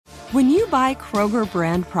When you buy Kroger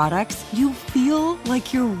brand products, you feel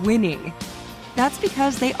like you're winning. That's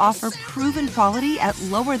because they offer proven quality at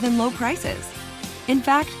lower than low prices. In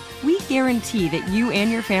fact, we guarantee that you and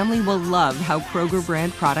your family will love how Kroger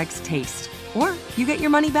brand products taste, or you get your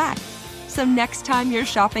money back. So next time you're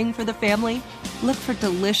shopping for the family, look for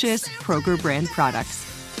delicious Kroger brand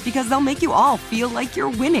products, because they'll make you all feel like you're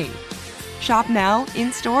winning. Shop now,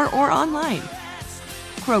 in-store, or online.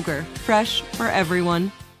 Kroger, fresh for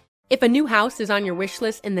everyone. If a new house is on your wish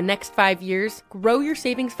list in the next 5 years, grow your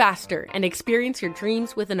savings faster and experience your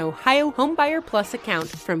dreams with an Ohio Homebuyer Plus account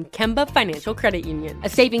from Kemba Financial Credit Union. A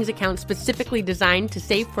savings account specifically designed to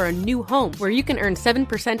save for a new home, where you can earn 7%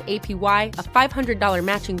 APY, a $500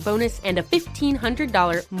 matching bonus, and a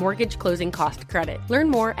 $1,500 mortgage closing cost credit. Learn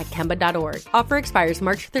more at Kemba.org. Offer expires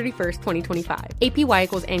March 31st, 2025. APY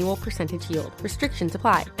equals annual percentage yield. Restrictions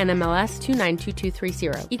apply. NMLS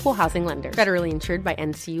 292230. Equal housing lender. Federally insured by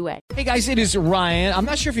NCUA. Hey guys, it is Ryan. I'm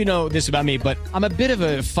not sure if you know this about me, but I'm a bit of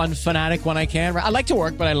a fun fanatic when I can. I like to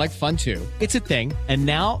work, but I like fun too. It's a thing. And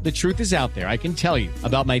now the truth is out there. I can tell you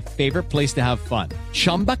about my favorite place to have fun.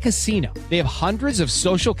 Chumba Casino. They have hundreds of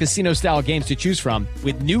social casino style games to choose from,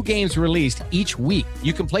 with new games released each week.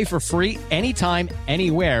 You can play for free anytime,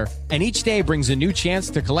 anywhere, and each day brings a new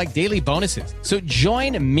chance to collect daily bonuses. So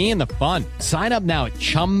join me in the fun. Sign up now at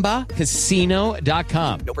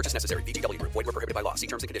ChumbaCasino.com. No purchase necessary. VGW Group. Void where prohibited by law. See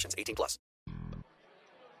terms and conditions. 18+.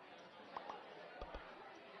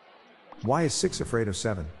 Why is 6 afraid of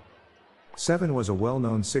 7? 7 was a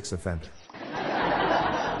well-known 6 offender.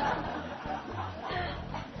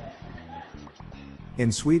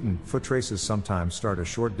 In Sweden, foot races sometimes start a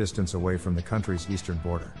short distance away from the country's eastern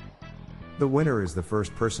border. The winner is the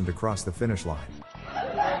first person to cross the finish line.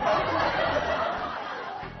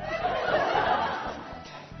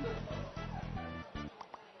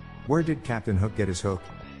 Where did Captain Hook get his hook?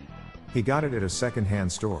 He got it at a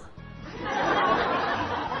second-hand store.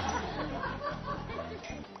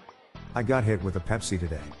 I got hit with a Pepsi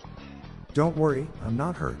today. Don't worry, I'm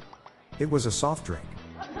not hurt. It was a soft drink.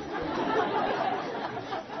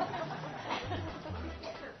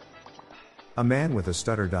 A man with a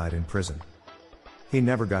stutter died in prison. He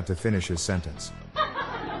never got to finish his sentence.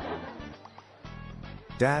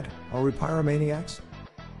 Dad, are we pyromaniacs?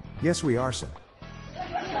 Yes, we are, son.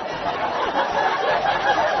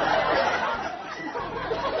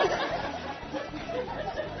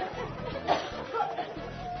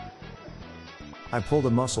 I pulled a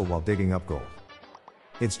muscle while digging up gold.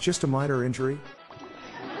 It's just a minor injury.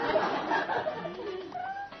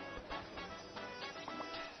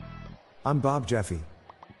 I'm Bob Jeffy.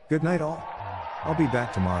 Good night all. I'll be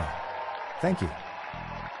back tomorrow. Thank you.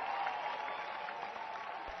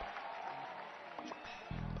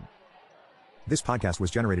 This podcast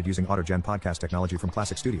was generated using AutoGen podcast technology from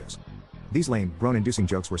Classic Studios. These lame, groan-inducing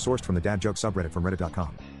jokes were sourced from the Dad Joke subreddit from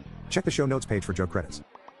reddit.com. Check the show notes page for joke credits.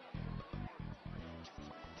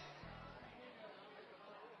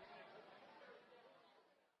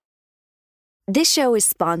 This show is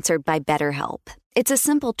sponsored by BetterHelp. It's a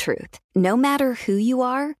simple truth. No matter who you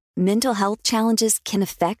are, mental health challenges can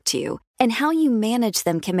affect you, and how you manage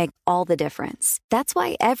them can make all the difference. That's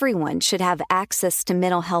why everyone should have access to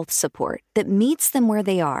mental health support that meets them where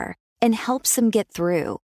they are and helps them get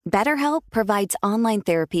through. BetterHelp provides online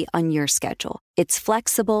therapy on your schedule. It's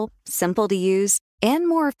flexible, simple to use, and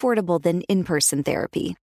more affordable than in-person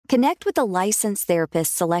therapy. Connect with a licensed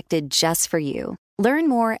therapist selected just for you. Learn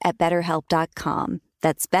more at BetterHelp.com.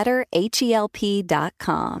 That's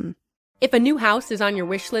BetterHelp.com. If a new house is on your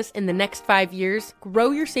wish list in the next 5 years,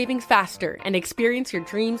 grow your savings faster and experience your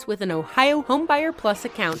dreams with an Ohio Homebuyer Plus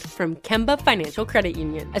account from Kemba Financial Credit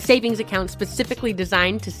Union. A savings account specifically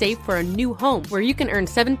designed to save for a new home, where you can earn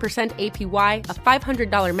 7% APY, a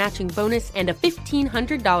 $500 matching bonus, and a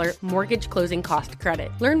 $1,500 mortgage closing cost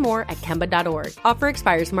credit. Learn more at Kemba.org. Offer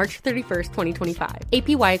expires March 31st, 2025.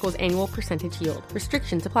 APY equals annual percentage yield.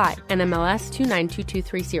 Restrictions apply. NMLS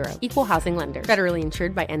 292230. Equal housing lender. Federally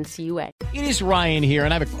insured by NCUA. It is Ryan here,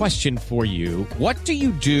 and I have a question for you. What do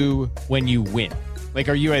you do when you win? Like,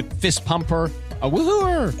 are you a fist pumper, a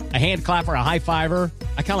woohooer, a hand clapper, a high fiver?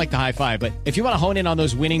 I kind of like the high five, but if you want to hone in on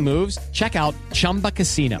those winning moves, check out Chumba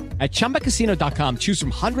Casino. At ChumbaCasino.com, choose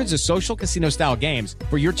from hundreds of social casino-style games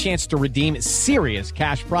for your chance to redeem serious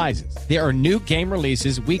cash prizes. There are new game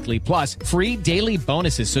releases weekly, plus free daily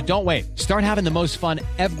bonuses, so don't wait. Start having the most fun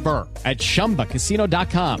ever at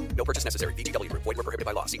ChumbaCasino.com. No purchase necessary. VGW Group. Void where prohibited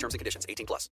by law. See terms and conditions. 18+.